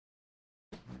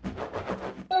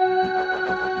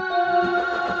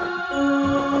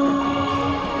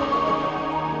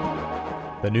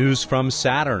The news from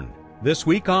Saturn, this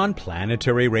week on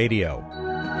Planetary Radio.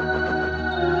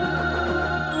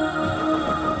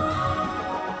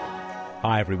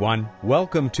 Hi everyone,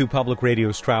 welcome to Public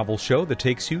Radio's travel show that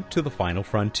takes you to the final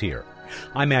frontier.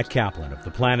 I'm Matt Kaplan of the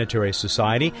Planetary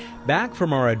Society, back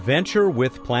from our adventure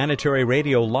with Planetary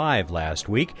Radio Live last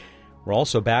week. We're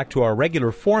also back to our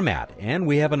regular format, and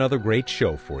we have another great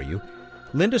show for you.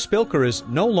 Linda Spilker is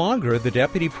no longer the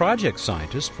deputy project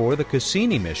scientist for the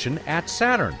Cassini mission at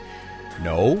Saturn.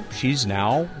 No, she's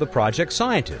now the project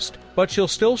scientist, but she'll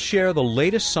still share the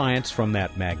latest science from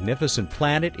that magnificent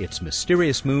planet, its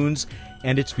mysterious moons,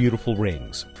 and its beautiful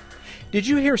rings. Did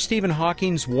you hear Stephen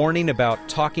Hawking's warning about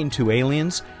talking to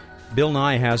aliens? Bill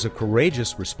Nye has a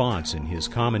courageous response in his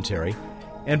commentary,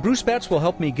 and Bruce Betts will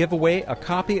help me give away a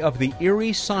copy of The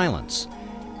Eerie Silence.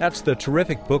 That's the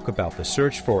terrific book about the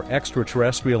search for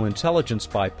extraterrestrial intelligence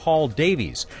by Paul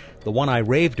Davies, the one I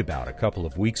raved about a couple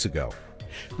of weeks ago.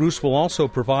 Bruce will also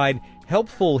provide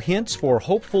helpful hints for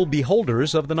hopeful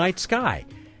beholders of the night sky.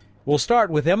 We'll start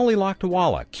with Emily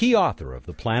Lakdawalla, key author of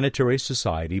the Planetary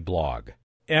Society blog.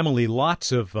 Emily,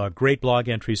 lots of great blog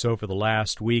entries over the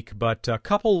last week, but a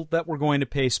couple that we're going to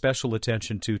pay special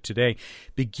attention to today,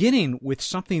 beginning with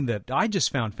something that I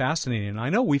just found fascinating. And I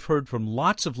know we've heard from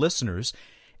lots of listeners,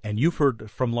 and you've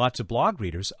heard from lots of blog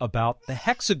readers about the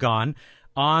hexagon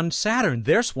on Saturn.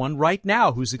 There's one right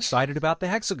now who's excited about the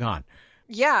hexagon.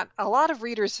 Yeah, a lot of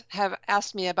readers have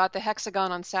asked me about the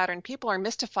hexagon on Saturn. People are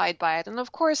mystified by it. And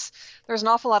of course, there's an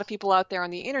awful lot of people out there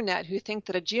on the internet who think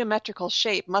that a geometrical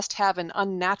shape must have an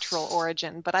unnatural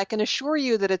origin. But I can assure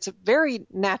you that it's very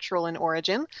natural in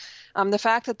origin. The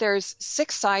fact that there's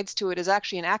 6 sides to it is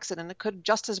actually an accident. It could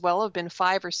just as well have been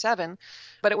 5 or 7.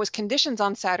 But it was conditions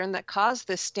on Saturn that caused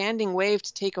this standing wave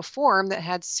to take a form that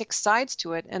had 6 sides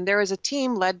to it. And there is a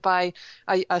team led by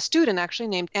a student actually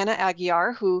named Anna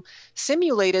Aguiar who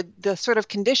simulated the sort of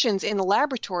conditions in the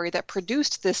laboratory that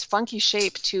produced this funky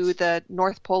shape to the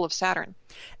North Pole of Saturn.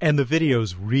 And the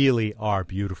videos really are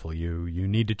beautiful. You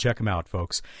need to check them out,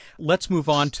 folks. Let's move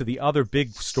on to the other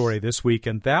big story this week,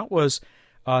 and that was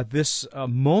this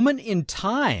moment in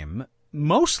time,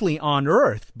 mostly on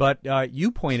Earth, but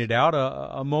you pointed out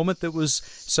a moment that was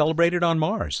celebrated on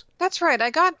Mars. That's right. I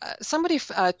got somebody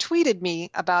tweeted me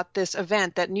about this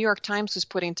event that New York Times was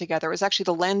putting together. It was actually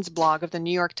the Lens blog of the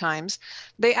New York Times.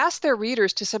 They asked their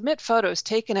readers to submit photos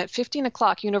taken at 15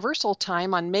 o'clock Universal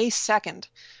Time on May 2nd.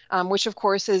 Which, of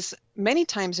course, is many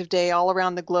times of day all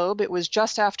around the globe. It was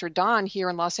just after dawn here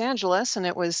in Los Angeles, and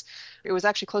it was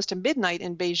actually close to midnight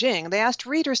in Beijing. They asked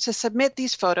readers to submit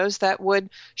these photos that would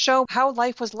show how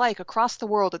life was like across the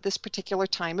world at this particular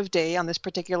time of day on this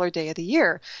particular day of the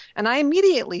year. And I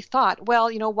immediately thought,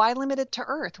 well, why limit it to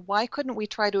Earth? Why couldn't we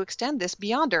try to extend this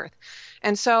beyond Earth?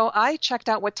 And so I checked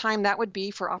out what time that would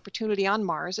be for Opportunity on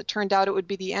Mars. It turned out it would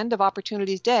be the end of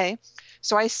Opportunity's day.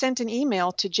 So I sent an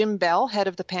email to Jim Bell, head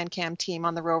of the PanCam team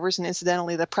on the rovers, and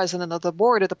incidentally the president of the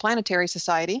board of the Planetary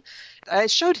Society. I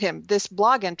showed him this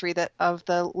blog entry of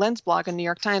the Lens blog in New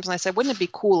York Times, and I said, wouldn't it be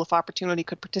cool if Opportunity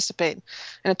could participate?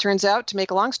 And it turns out, to make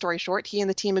a long story short, he and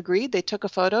the team agreed. They took a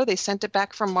photo, they sent it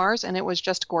back from Mars, and it was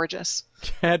just gorgeous.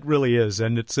 It really is,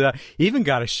 and it's even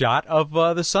got a shot of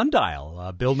the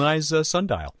sundial, Bill Nye's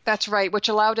sundial. That's right, which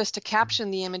allowed us to caption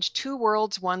the image 2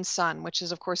 worlds, 1 sun, which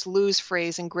is, of course, Lou's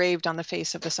phrase engraved on the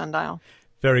face of the sundial.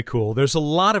 Very cool. There's a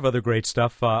lot of other great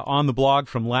stuff on the blog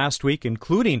from last week,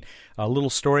 including a little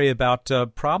story about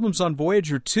problems on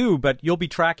Voyager 2, but you'll be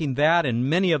tracking that and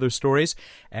many other stories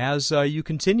as you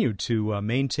continue to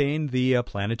maintain the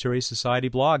Planetary Society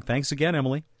blog. Thanks again,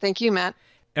 Emily. Thank you, Matt.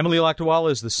 Emily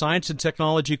Lakdawalla is the Science and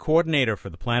Technology Coordinator for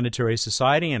the Planetary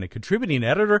Society and a contributing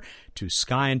editor to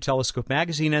Sky and Telescope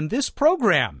magazine and this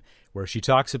program, where she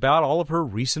talks about all of her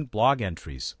recent blog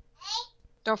entries.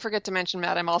 Don't forget to mention,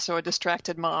 Matt, I'm also a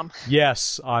distracted mom.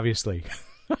 Yes, obviously.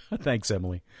 Thanks,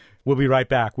 Emily. We'll be right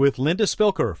back with Linda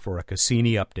Spilker for a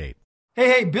Cassini update.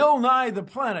 Hey, Bill Nye, the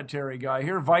planetary guy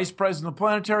here, Vice President of the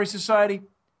Planetary Society.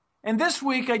 And this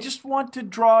week, I just want to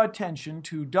draw attention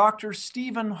to Dr.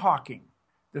 Stephen Hawking,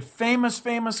 the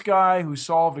famous guy who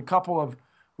solved a couple of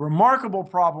remarkable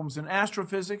problems in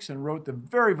astrophysics and wrote the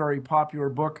very, very popular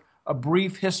book, A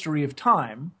Brief History of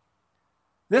Time.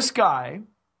 This guy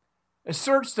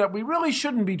asserts that we really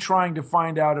shouldn't be trying to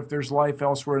find out if there's life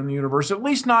elsewhere in the universe, at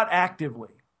least not actively.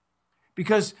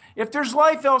 Because if there's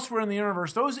life elsewhere in the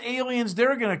universe, those aliens,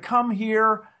 they're going to come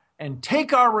here and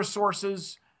take our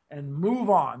resources and move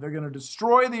on. They're going to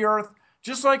destroy the Earth,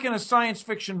 just like in a science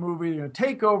fiction movie. They're going to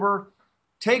take over,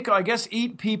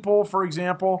 eat people, for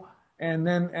example, and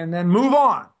then move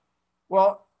on.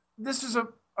 Well, this is a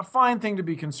a fine thing to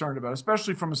be concerned about,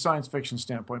 especially from a science fiction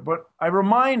standpoint. But I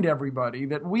remind everybody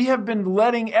that we have been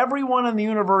letting everyone in the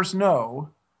universe know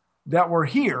that we're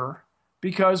here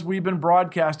because we've been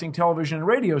broadcasting television and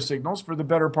radio signals for the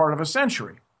better part of a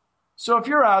century. So if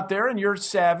you're out there and you're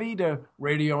savvy to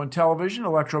radio and television,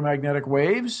 electromagnetic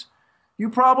waves, you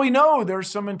probably know there's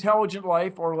some intelligent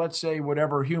life, or let's say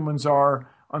whatever humans are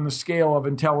on the scale of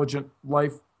intelligent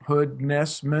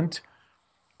lifehoodness,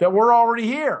 that we're already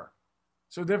here.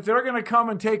 So if they're going to come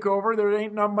and take over, there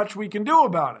ain't not much we can do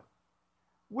about it.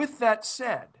 With that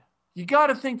said, you got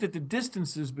to think that the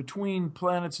distances between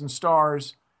planets and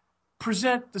stars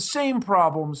present the same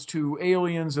problems to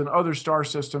aliens and other star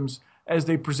systems as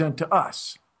they present to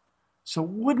us. So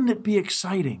wouldn't it be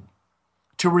exciting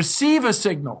to receive a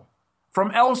signal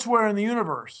from elsewhere in the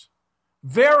universe,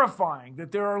 verifying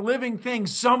that there are living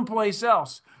things someplace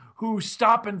else who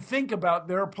stop and think about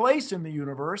their place in the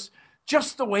universe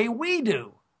just the way we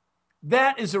do?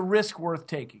 That is a risk worth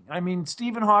taking. I mean,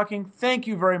 Stephen Hawking, thank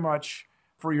you very much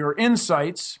for your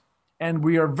insights. And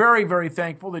we are very, very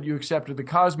thankful that you accepted the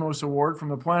Cosmos Award from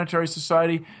the Planetary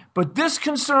Society. But this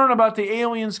concern about the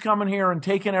aliens coming here and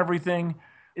taking everything,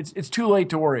 it's too late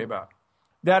to worry about.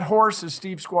 That horse, as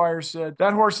Steve Squires said,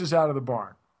 that horse is out of the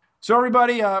barn. So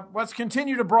everybody, let's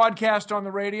continue to broadcast on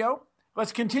the radio.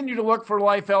 Let's continue to look for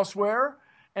life elsewhere.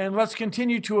 And let's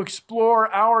continue to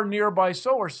explore our nearby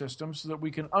solar system so that we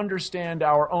can understand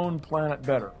our own planet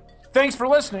better. Thanks for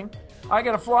listening. I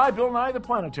Gotta Fly, Bill Nye, the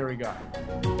Planetary Guy.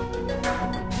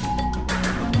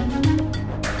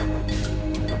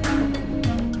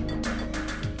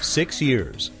 6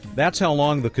 years. That's how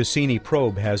long the Cassini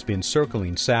probe has been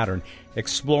circling Saturn,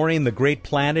 exploring the great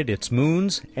planet, its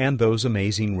moons, and those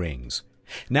amazing rings.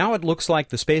 Now it looks like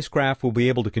the spacecraft will be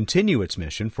able to continue its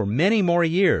mission for many more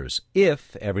years,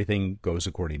 if everything goes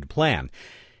according to plan.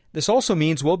 This also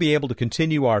means we'll be able to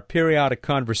continue our periodic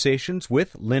conversations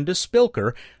with Linda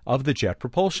Spilker of the Jet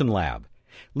Propulsion Lab.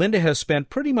 Linda has spent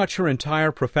pretty much her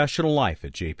entire professional life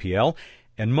at JPL,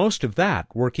 and most of that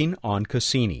working on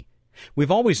Cassini.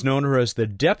 We've always known her as the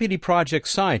deputy project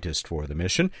scientist for the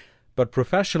mission, but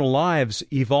professional lives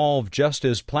evolve just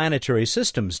as planetary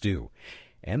systems do,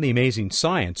 and the amazing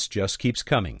science just keeps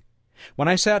coming. When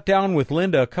I sat down with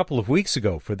Linda a couple of weeks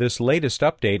ago for this latest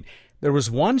update, there was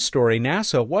one story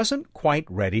NASA wasn't quite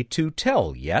ready to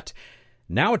tell yet.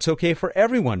 Now it's okay for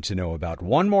everyone to know about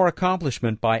one more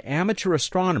accomplishment by amateur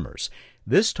astronomers,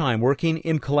 this time working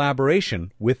in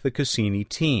collaboration with the Cassini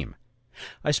team.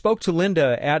 I spoke to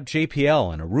Linda at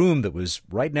JPL in a room that was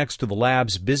right next to the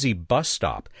lab's busy bus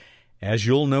stop, as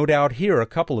you'll no doubt hear a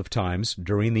couple of times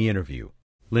during the interview.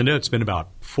 Linda, it's been about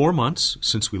 4 months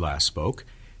since we last spoke.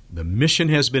 The mission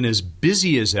has been as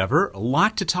busy as ever. A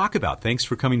lot to talk about. Thanks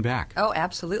for coming back. Oh,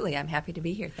 absolutely. I'm happy to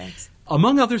be here. Thanks.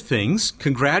 Among other things,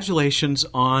 congratulations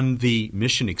on the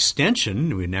mission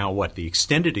extension. We're now, the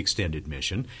extended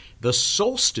mission, the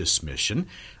Solstice mission,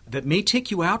 that may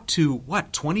take you out to,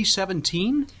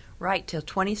 2017? Right, till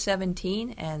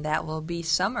 2017, and that will be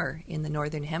summer in the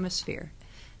Northern Hemisphere.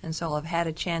 And so I've had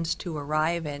a chance to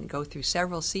arrive and go through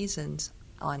several seasons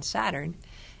on Saturn.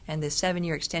 And this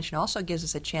 7-year extension also gives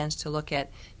us a chance to look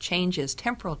at changes,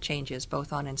 temporal changes,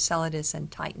 both on Enceladus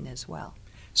and Titan as well.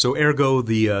 So ergo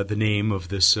the name of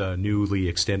this newly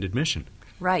extended mission.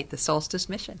 Right, the Solstice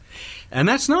mission. And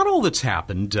that's not all that's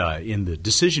happened in the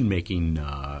decision-making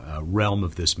realm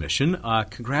of this mission.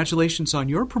 Congratulations on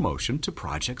your promotion to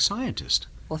Project Scientist.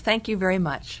 Well, thank you very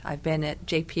much. I've been at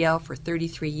JPL for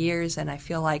 33 years, and I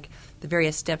feel like the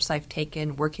various steps I've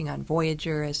taken, working on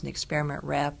Voyager as an experiment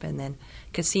rep, and then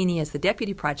Cassini as the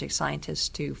deputy project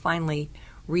scientist to finally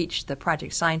reach the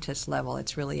project scientist level,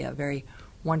 it's really a very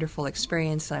wonderful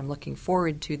experience, and I'm looking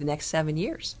forward to the next 7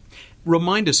 years.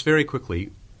 Remind us very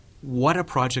quickly what a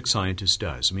project scientist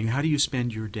does. I mean, how do you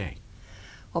spend your day?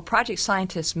 Well, project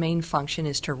scientist's main function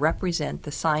is to represent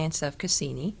the science of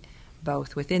Cassini,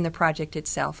 both within the project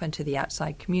itself and to the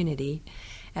outside community,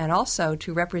 and also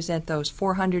to represent those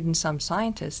 400 and some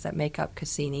scientists that make up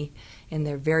Cassini in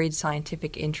their varied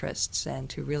scientific interests and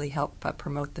to really help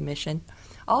promote the mission.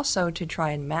 Also to try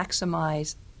and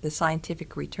maximize the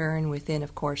scientific return within,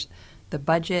 of course, the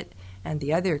budget and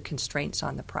the other constraints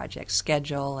on the project,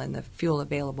 schedule and the fuel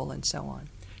available and so on.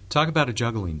 Talk about a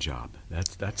juggling job.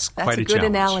 That's quite a good challenge.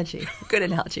 Analogy. Good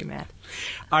analogy, Matt.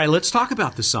 All right, let's talk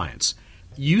about the science.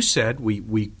 You said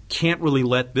we can't really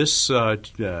let this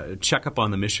checkup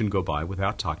on the mission go by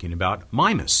without talking about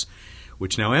Mimas,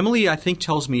 which now Emily, I think,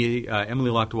 tells me, Emily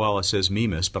Lakdawala says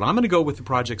Mimas, but I'm going to go with the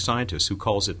project scientist who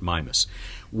calls it Mimas.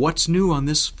 What's new on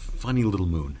this funny little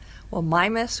moon? Well,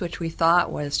 Mimas, which we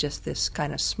thought was just this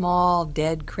kind of small,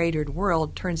 dead, cratered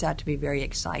world, turns out to be very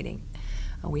exciting.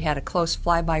 We had a close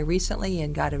flyby recently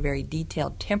and got a very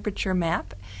detailed temperature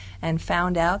map and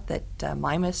found out that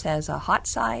Mimas has a hot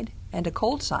side and a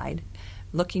cold side,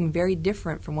 looking very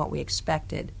different from what we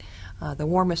expected. The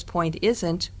warmest point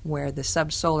isn't where the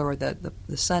subsolar or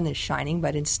the sun is shining,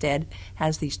 but instead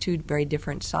has these two very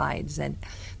different sides. And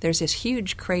there's this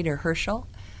huge crater Herschel.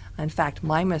 In fact,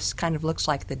 Mimas kind of looks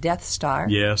like the Death Star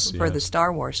for the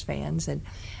Star Wars fans.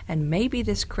 And maybe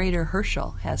this crater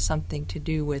Herschel has something to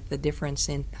do with the difference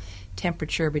in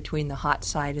temperature between the hot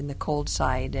side and the cold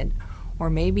side. Or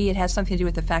maybe it has something to do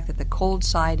with the fact that the cold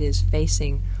side is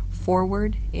facing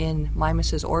forward in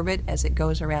Mimas's orbit as it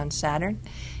goes around Saturn.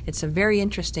 It's a very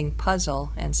interesting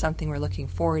puzzle and something we're looking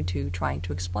forward to trying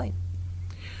to explain.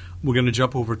 We're going to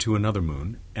jump over to another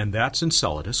moon, and that's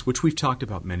Enceladus, which we've talked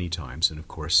about many times, and of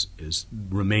course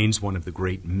remains one of the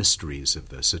great mysteries of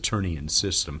the Saturnian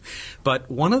system. But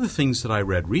one of the things that I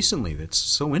read recently that's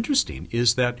so interesting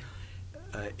is that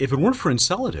if it weren't for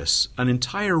Enceladus, an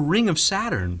entire ring of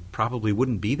Saturn probably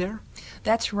wouldn't be there.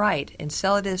 That's right.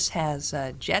 Enceladus has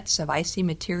jets of icy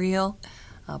material,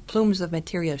 plumes of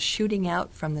material shooting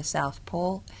out from the South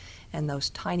Pole, and those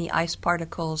tiny ice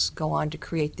particles go on to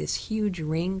create this huge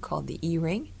ring called the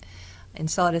E-ring.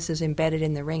 Enceladus is embedded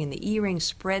in the ring, and the E-ring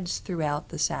spreads throughout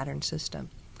the Saturn system.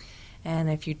 And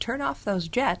if you turn off those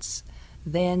jets,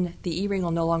 then the E-ring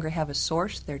will no longer have a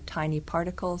source. They're tiny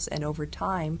particles, and over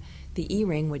time, the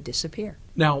E-ring would disappear.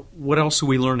 Now, what else are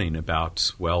we learning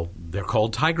about? Well, they're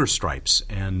called tiger stripes,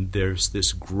 and there's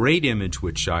this great image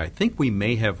which I think we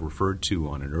may have referred to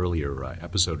on an earlier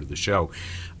episode of the show,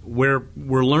 where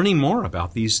we're learning more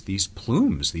about these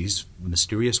plumes, these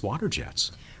mysterious water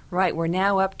jets. Right. We're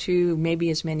now up to maybe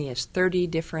as many as 30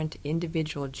 different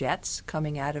individual jets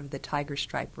coming out of the tiger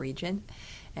stripe region.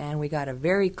 And we got a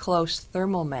very close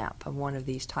thermal map of one of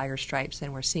these tiger stripes,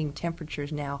 and we're seeing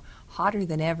temperatures now hotter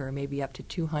than ever, maybe up to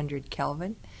 200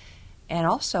 Kelvin. And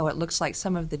also it looks like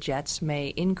some of the jets may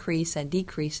increase and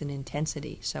decrease in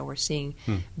intensity. So we're seeing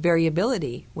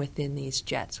variability within these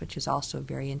jets, which is also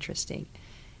very interesting.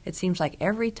 It seems like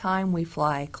every time we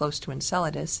fly close to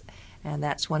Enceladus, and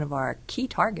that's one of our key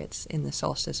targets in the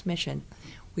Solstice mission,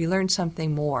 we learn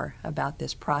something more about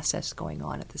this process going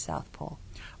on at the South Pole.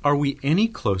 Are we any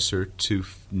closer to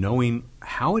knowing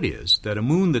how it is that a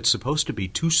moon that's supposed to be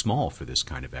too small for this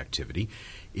kind of activity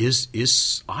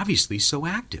is obviously so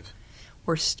active?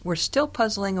 We're still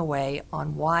puzzling away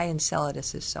on why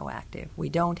Enceladus is so active. We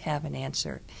don't have an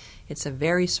answer. It's a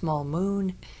very small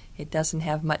moon. It doesn't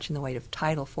have much in the way of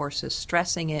tidal forces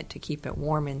stressing it to keep it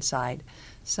warm inside.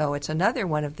 So it's another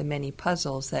one of the many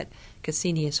puzzles that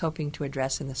Cassini is hoping to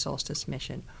address in the Solstice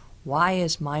mission. Why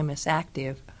is Mimas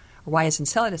active? Or why is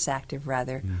Enceladus active,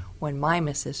 rather, when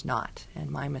Mimas is not?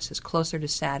 And Mimas is closer to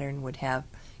Saturn, would have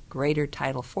greater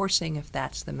tidal forcing if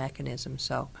that's the mechanism.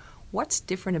 So what's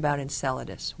different about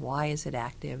Enceladus? Why is it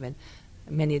active and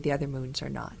many of the other moons are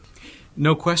not?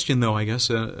 No question, though, I guess,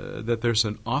 that there's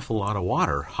an awful lot of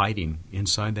water hiding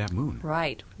inside that moon.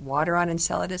 Right. Water on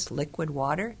Enceladus, liquid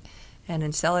water. And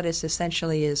Enceladus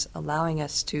essentially is allowing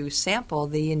us to sample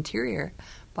the interior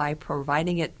by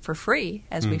providing it for free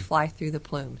as we fly through the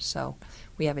plumes. So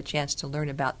we have a chance to learn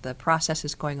about the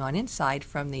processes going on inside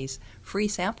from these free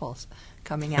samples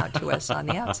coming out to us on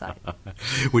the outside.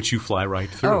 Which you fly right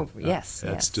through. Oh, yes.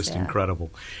 That's just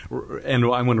incredible. And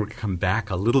I want to come back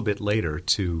a little bit later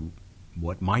to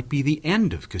what might be the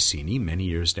end of Cassini many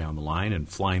years down the line and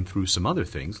flying through some other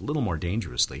things a little more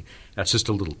dangerously. That's just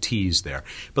a little tease there.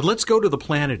 But let's go to the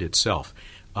planet itself.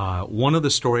 One of the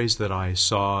stories that I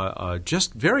saw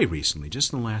just very recently,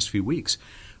 just in the last few weeks,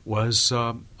 was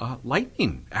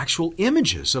lightning, actual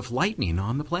images of lightning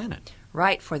on the planet.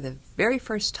 Right. For the very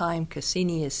first time,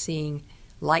 Cassini is seeing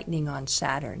lightning on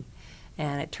Saturn.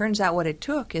 And it turns out what it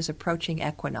took is approaching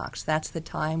equinox. That's the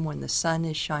time when the sun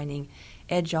is shining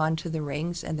edge on to the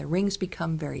rings, and the rings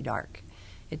become very dark.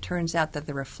 It turns out that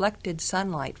the reflected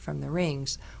sunlight from the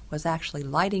rings was actually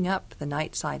lighting up the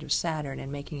night side of Saturn and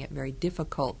making it very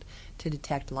difficult to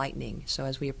detect lightning. So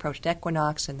as we approached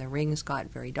equinox and the rings got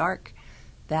very dark,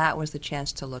 that was the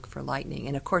chance to look for lightning.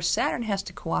 And of course, Saturn has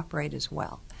to cooperate as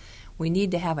well. We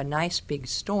need to have a nice big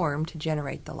storm to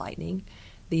generate the lightning.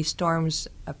 These storms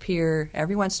appear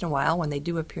every once in a while. When they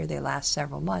do appear, they last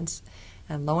several months.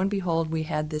 And lo and behold, we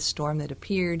had this storm that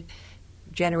appeared,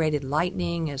 generated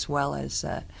lightning as well as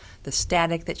the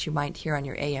static that you might hear on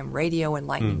your AM radio when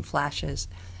lightning flashes.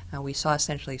 We saw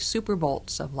essentially super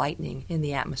bolts of lightning in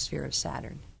the atmosphere of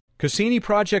Saturn. Cassini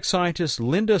project scientist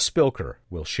Linda Spilker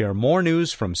will share more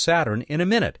news from Saturn in a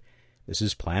minute. This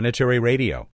is Planetary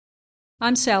Radio.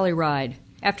 I'm Sally Ride.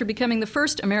 After becoming the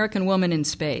first American woman in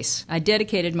space, I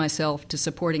dedicated myself to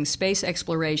supporting space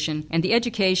exploration and the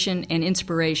education and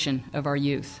inspiration of our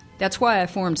youth. That's why I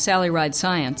formed Sally Ride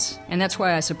Science, and that's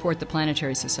why I support the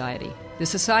Planetary Society. The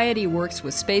Society works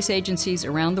with space agencies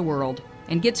around the world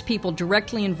and gets people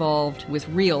directly involved with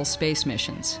real space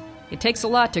missions. It takes a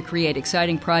lot to create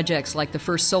exciting projects like the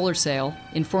first solar sail,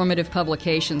 informative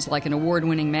publications like an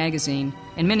award-winning magazine,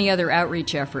 and many other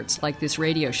outreach efforts like this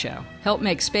radio show. Help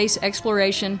make space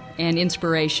exploration and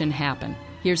inspiration happen.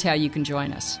 Here's how you can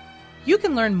join us. You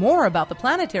can learn more about the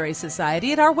Planetary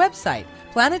Society at our website,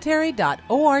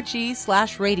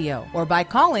 planetary.org/radio, or by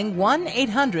calling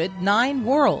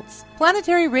 1-800-9-WORLDS.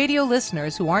 Planetary Radio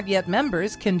listeners who aren't yet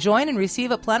members can join and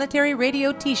receive a Planetary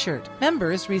Radio t-shirt.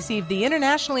 Members receive the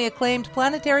internationally acclaimed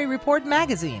Planetary Report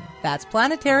magazine. That's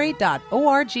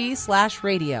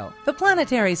planetary.org/radio. The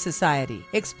Planetary Society,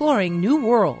 exploring new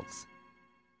worlds.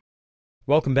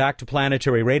 Welcome back to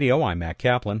Planetary Radio. I'm Matt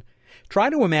Kaplan. Try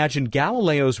to imagine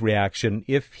Galileo's reaction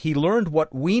if he learned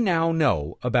what we now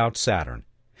know about Saturn.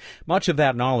 Much of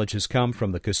that knowledge has come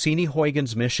from the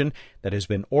Cassini-Huygens mission that has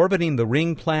been orbiting the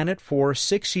ring planet for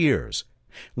 6 years.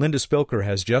 Linda Spilker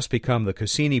has just become the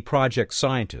Cassini project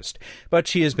scientist, but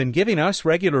she has been giving us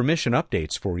regular mission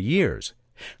updates for years.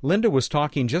 Linda was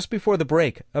talking just before the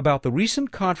break about the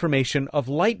recent confirmation of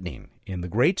lightning in the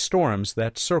great storms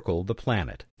that circle the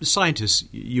planet. Scientists,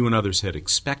 you and others had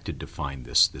expected to find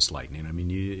this lightning. I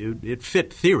mean, it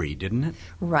fit theory, didn't it?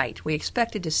 Right. We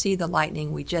expected to see the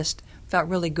lightning. We just felt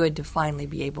really good to finally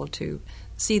be able to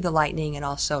see the lightning and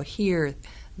also hear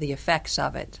the effects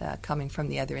of it coming from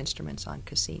the other instruments on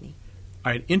Cassini.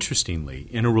 All right, interestingly,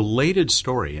 in a related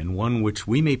story, and one which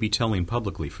we may be telling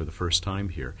publicly for the first time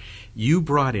here, you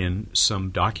brought in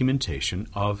some documentation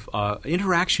of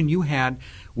interaction you had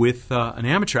with an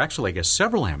amateur, actually I guess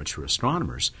several amateur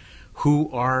astronomers, who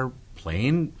are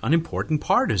playing an important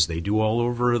part, as they do all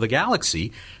over the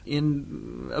galaxy,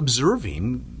 in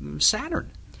observing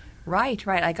Saturn. Right.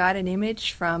 I got an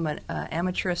image from an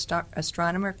amateur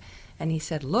astronomer, and he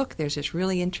said, look, there's this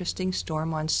really interesting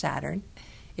storm on Saturn.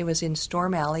 It was in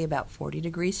Storm Alley, about 40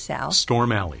 degrees south.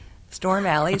 Storm Alley. Storm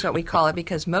Alley is what we call it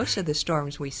because most of the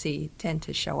storms we see tend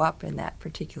to show up in that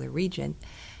particular region.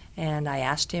 And I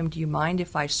asked him, do you mind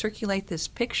if I circulate this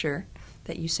picture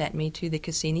that you sent me to the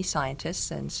Cassini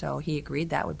scientists? And so he agreed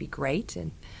that would be great.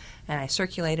 And I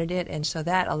circulated it, and so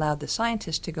that allowed the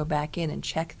scientists to go back in and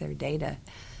check their data.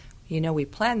 You know, we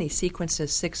plan these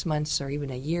sequences 6 months or even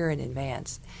a year in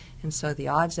advance. And so the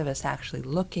odds of us actually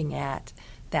looking at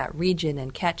that region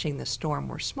and catching the storm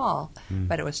were small,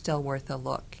 but it was still worth a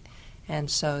look.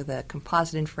 And so the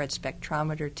composite infrared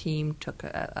spectrometer team took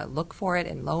a look for it,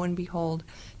 and lo and behold,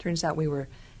 turns out we were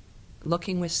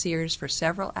looking with Sears for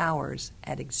several hours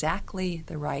at exactly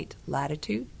the right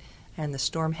latitude, and the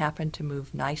storm happened to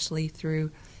move nicely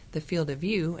through the field of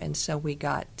view, and so we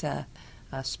got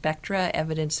spectra,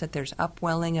 evidence that there's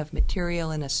upwelling of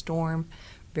material in a storm,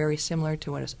 very similar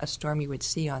to a storm you would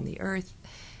see on the Earth.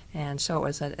 And so it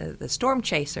was the storm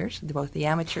chasers, both the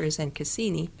amateurs and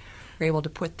Cassini, were able to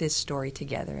put this story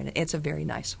together, and it's a very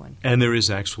nice one. And there is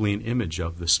actually an image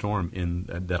of the storm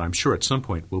that I'm sure at some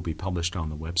point will be published on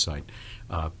the website,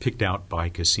 picked out by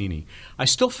Cassini. I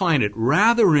still find it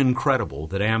rather incredible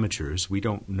that amateurs, we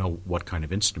don't know what kind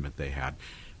of instrument they had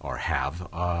or have,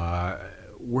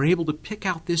 were able to pick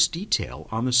out this detail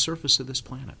on the surface of this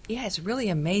planet. Yeah, it's really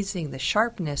amazing the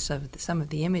sharpness of some of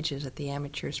the images that the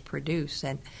amateurs produce.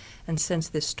 And since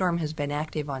this storm has been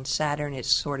active on Saturn,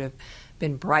 it's sort of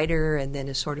been brighter and then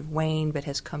has sort of waned but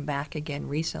has come back again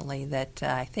recently, that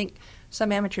I think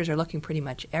some amateurs are looking pretty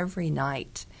much every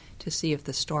night to see if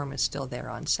the storm is still there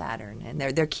on Saturn, and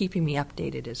they're keeping me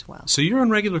updated as well. So you're in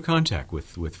regular contact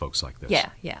with folks like this?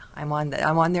 Yeah. I'm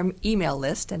on their email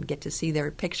list and get to see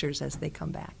their pictures as they come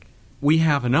back. We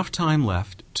have enough time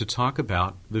left to talk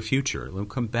about the future. We'll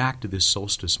come back to this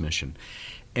Solstice mission.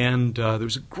 And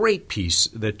there's a great piece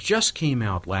that just came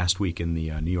out last week in the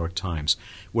New York Times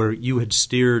where you had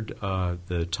steered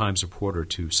the Times reporter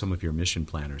to some of your mission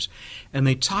planners. And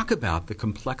they talk about the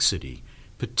complexity,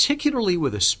 particularly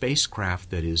with a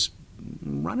spacecraft that is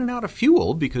running out of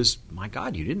fuel because, my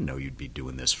God, you didn't know you'd be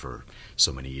doing this for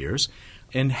so many years,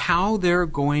 and how they're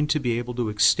going to be able to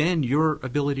extend your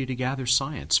ability to gather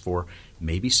science for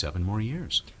maybe 7 more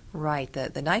years. Right.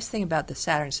 The nice thing about the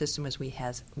Saturn system is we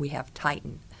have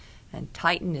Titan. And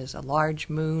Titan is a large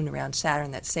moon around Saturn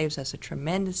that saves us a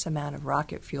tremendous amount of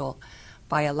rocket fuel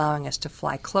by allowing us to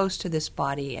fly close to this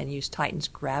body and use Titan's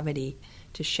gravity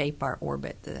to shape our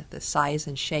orbit, the size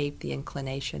and shape, the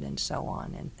inclination, and so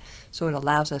on. And so it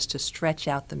allows us to stretch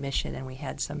out the mission, and we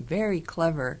had some very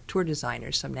clever tour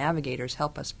designers, some navigators,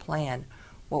 help us plan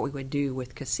what we would do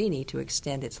with Cassini to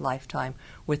extend its lifetime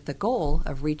with the goal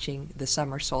of reaching the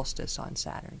summer solstice on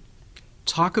Saturn.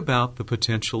 Talk about the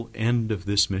potential end of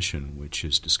this mission, which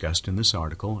is discussed in this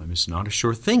article. I mean, it's not a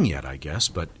sure thing yet, I guess,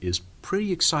 but is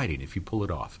pretty exciting if you pull it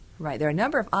off. Right. There are a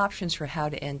number of options for how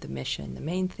to end the mission. The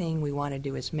main thing we want to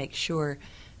do is make sure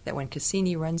that when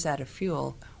Cassini runs out of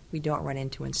fuel, we don't run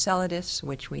into Enceladus,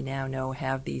 which we now know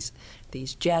have these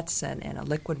jets and a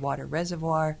liquid water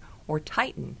reservoir, or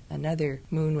Titan, another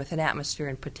moon with an atmosphere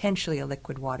and potentially a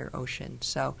liquid water ocean.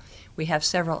 So we have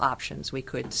several options. We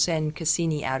could send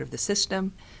Cassini out of the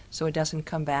system so it doesn't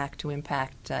come back to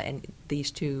impact these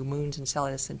two moons,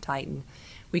 Enceladus and Titan.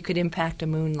 We could impact a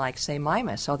moon like, say,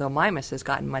 Mimas, although Mimas has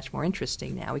gotten much more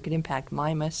interesting now. We could impact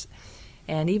Mimas.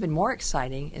 And even more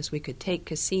exciting is we could take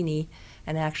Cassini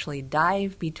and actually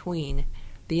dive between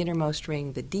the innermost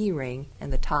ring, the D ring,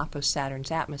 and the top of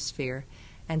Saturn's atmosphere,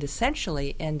 and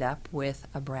essentially end up with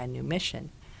a brand new mission.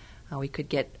 We could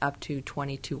get up to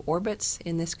 22 orbits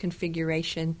in this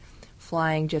configuration,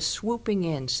 flying, just swooping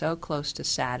in so close to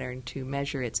Saturn to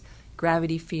measure its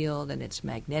gravity field and its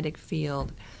magnetic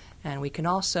field. And we can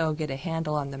also get a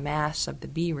handle on the mass of the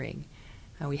B ring.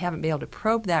 We haven't been able to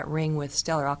probe that ring with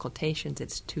stellar occultations.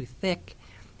 It's too thick.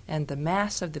 And the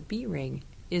mass of the B ring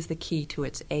is the key to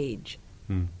its age.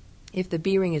 If the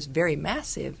B ring is very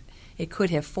massive, it could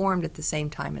have formed at the same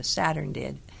time as Saturn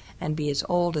did and be as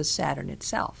old as Saturn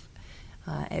itself.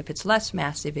 If it's less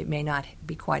massive, it may not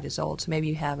be quite as old. So maybe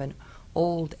you have an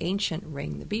old ancient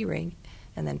ring, the B ring,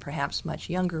 and then perhaps much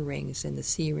younger rings in the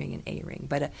C ring and A ring.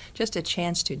 But just a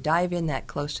chance to dive in that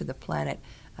close to the planet,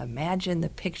 imagine the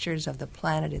pictures of the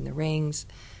planet in the rings,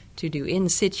 to do in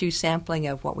situ sampling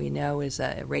of what we know is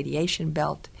a radiation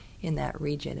belt in that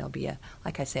region. It'll be,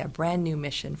 like I say, a brand new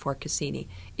mission for Cassini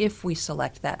if we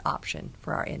select that option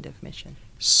for our end of mission.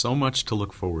 So much to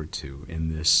look forward to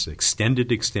in this extended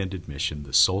mission,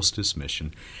 the Solstice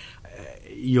mission.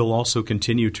 You'll also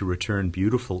continue to return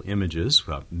beautiful images,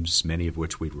 many of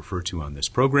which we refer to on this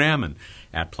program and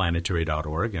at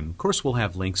planetary.org. And, of course, we'll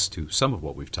have links to some of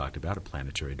what we've talked about at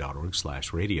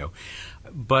planetary.org/radio.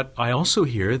 But I also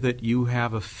hear that you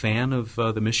have a fan of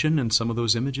the mission and some of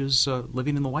those images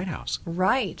living in the White House.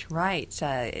 Right.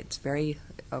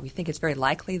 We think it's very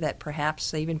likely that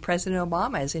perhaps even President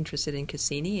Obama is interested in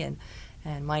Cassini and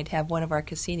might have one of our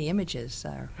Cassini images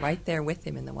right there with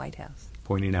him in the White House.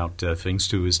 Pointing out things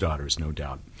to his daughters, no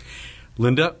doubt.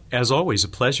 Linda, as always, a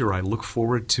pleasure. I look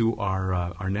forward to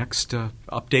our next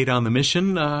update on the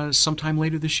mission sometime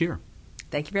later this year.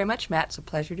 Thank you very much, Matt. It's a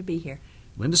pleasure to be here.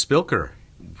 Linda Spilker,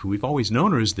 who we've always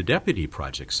known her as the deputy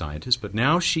project scientist, but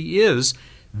now she is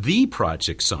the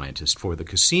project scientist for the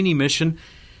Cassini mission.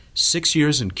 6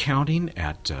 years and counting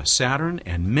at Saturn,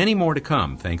 and many more to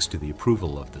come thanks to the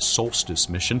approval of the Solstice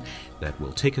mission that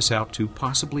will take us out to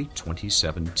possibly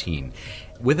 2017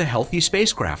 with a healthy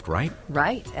spacecraft, right?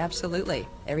 Right, absolutely.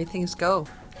 Everything's go.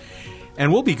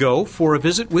 And we'll be go for a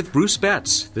visit with Bruce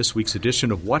Betts. This week's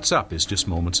edition of What's Up is just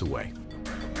moments away.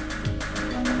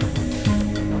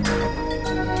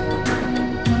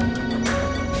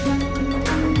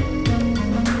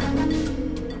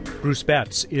 Bruce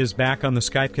Betts is back on the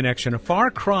Skype connection, a far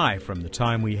cry from the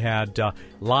time we had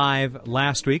live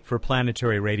last week for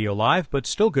Planetary Radio Live, but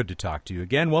still good to talk to you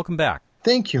again. Welcome back.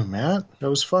 Thank you, Matt.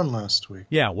 That was fun last week.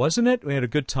 Yeah, wasn't it? We had a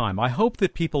good time. I hope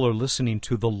that people are listening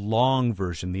to the long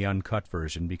version, the uncut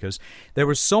version, because there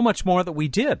was so much more that we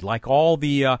did, like all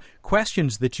the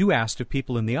questions that you asked of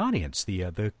people in the audience,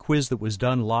 the quiz that was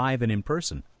done live and in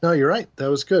person. No, you're right. That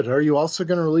was good. Are you also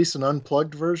going to release an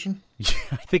unplugged version? Yeah,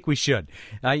 I think we should.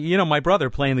 My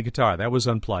brother playing the guitar, that was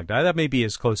unplugged. That may be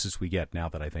as close as we get now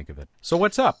that I think of it. So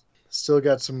what's up? Still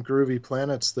got some groovy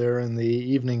planets there in the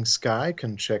evening sky.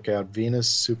 Can check out Venus,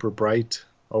 super bright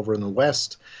over in the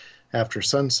west. After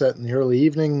sunset in the early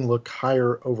evening, look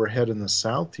higher overhead in the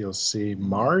south. You'll see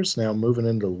Mars now moving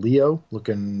into Leo,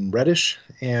 looking reddish.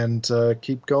 And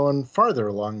keep going farther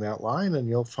along that line, and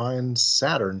you'll find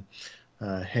Saturn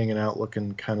hanging out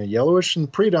looking kind of yellowish. And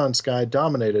pre-dawn sky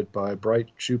dominated by bright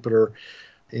Jupiter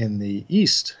in the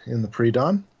east in the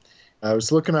pre-dawn. I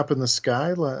was looking up in the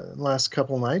sky last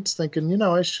couple nights thinking,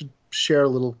 I should share a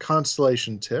little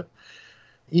constellation tip.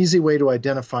 Easy way to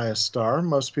identify a star.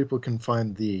 Most people can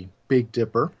find the Big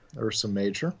Dipper, Ursa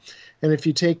Major. And if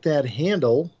you take that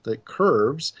handle that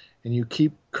curves and you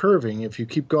keep curving, if you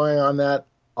keep going on that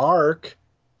arc,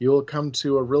 you will come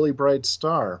to a really bright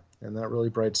star. And that really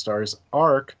bright star is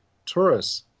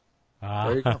Arcturus.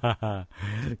 There you go. Cool,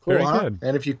 Very huh? good.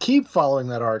 And if you keep following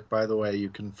that arc, by the way, you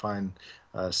can find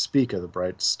Spica, the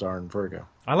bright star in Virgo.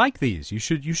 I like these. You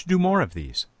should do more of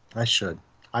these. I should.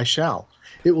 I shall.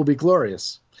 It will be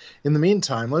glorious. In the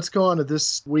meantime, let's go on to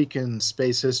this week in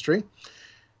space history.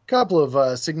 A couple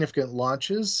of significant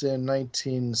launches. In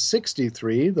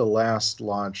 1963, the last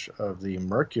launch of the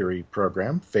Mercury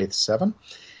program, Faith 7.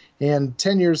 And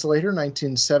 10 years later,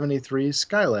 1973,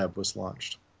 Skylab was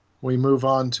launched. We move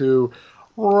on to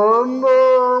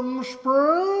Random Space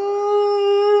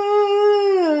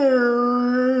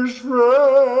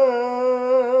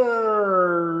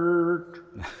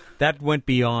That went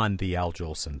beyond the Al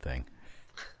Jolson thing.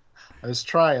 I was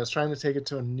trying to take it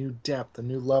to a new depth, a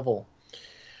new level.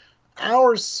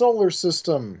 Our solar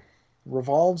system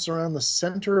revolves around the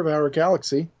center of our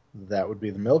galaxy, that would be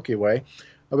the Milky Way,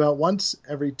 about once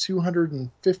every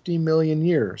 250 million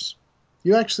years.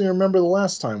 You actually remember the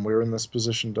last time we were in this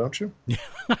position, don't you?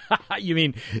 You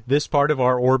mean this part of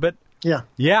our orbit? Yeah.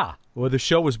 Yeah. Well, the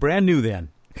show was brand new then.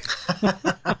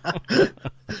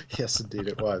 Yes, indeed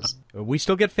it was. We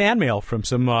still get fan mail from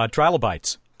some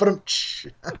trilobites.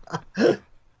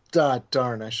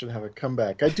 Darn, I should have a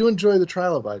comeback. I do enjoy the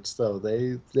trilobites, though.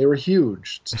 They were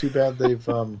huge. It's too bad they've...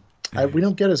 we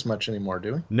don't get as much anymore,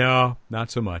 do we? No,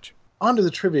 not so much. On to the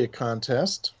trivia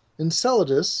contest.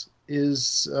 Enceladus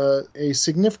is a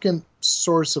significant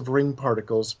source of ring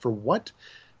particles for what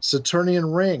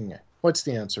Saturnian ring? What's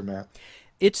the answer, Matt?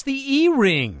 It's the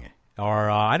E-ring. Or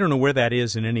I don't know where that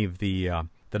is in any of the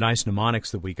nice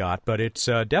mnemonics that we got, but it's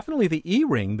definitely the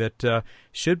E-ring that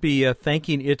should be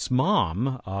thanking its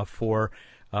mom for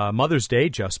Mother's Day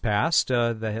just passed,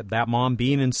 that mom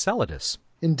being Enceladus.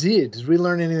 Indeed. Did we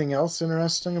learn anything else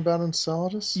interesting about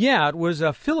Enceladus? Yeah, it was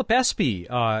Philip Espy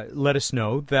let us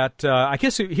know that I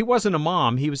guess he wasn't a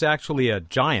mom. He was actually a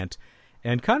giant,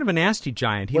 and kind of a nasty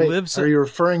giant. Are you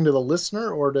referring to the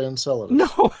listener or to Enceladus?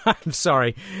 No, I'm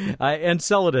sorry.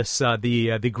 Enceladus,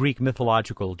 the Greek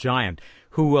mythological giant,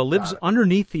 who lives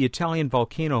underneath the Italian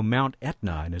volcano Mount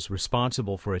Etna and is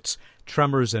responsible for its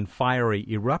tremors and fiery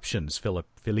eruptions,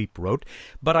 Philippe wrote.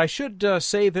 But I should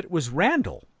say that it was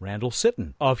Randall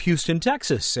Sitton of Houston,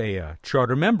 Texas, a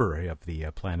charter member of the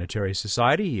Planetary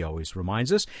Society. He always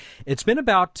reminds us. It's been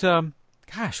about... a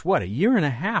year and a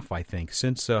half, I think,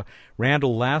 since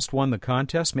Randall last won the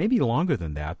contest. Maybe longer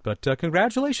than that. But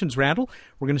congratulations, Randall.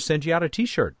 We're going to send you out a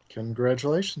T-shirt.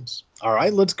 Congratulations. All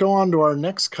right, let's go on to our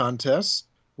next contest.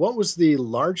 What was the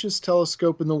largest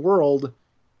telescope in the world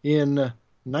in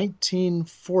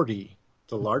 1940?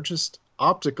 The largest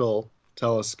optical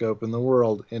telescope in the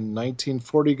world in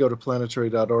 1940. Go to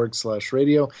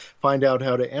planetary.org/radio. Find out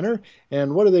how to enter.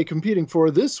 And what are they competing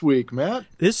for this week, Matt?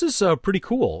 This is pretty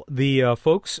cool. The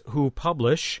folks who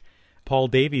publish Paul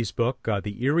Davies' book,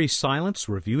 The Eerie Silence,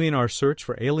 Reviewing Our Search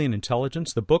for Alien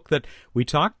Intelligence, the book that we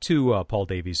talked to Paul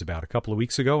Davies about a couple of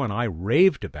weeks ago and I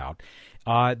raved about,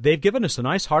 they've given us a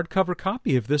nice hardcover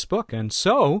copy of this book. And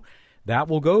so that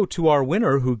will go to our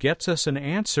winner who gets us an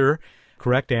answer,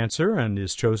 correct answer, and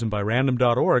is chosen by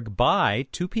random.org by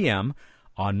 2 p.m.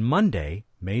 on Monday,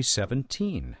 May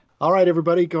 17. All right,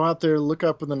 everybody, go out there, look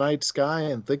up in the night sky,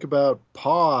 and think about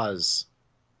PAWS.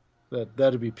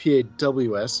 That'd be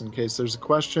PAWS in case there's a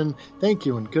question. Thank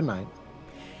you, and good night.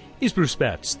 He's Bruce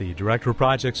Betts, the Director of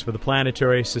Projects for the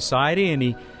Planetary Society, and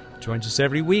he joins us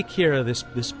every week here,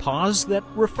 this pause that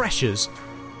refreshes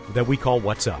that we call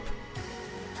What's Up.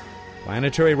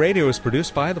 Planetary Radio is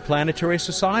produced by the Planetary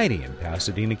Society in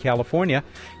Pasadena, California,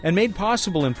 and made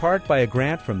possible in part by a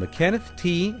grant from the Kenneth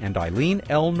T. and Eileen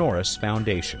L. Norris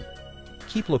Foundation.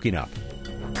 Keep looking up.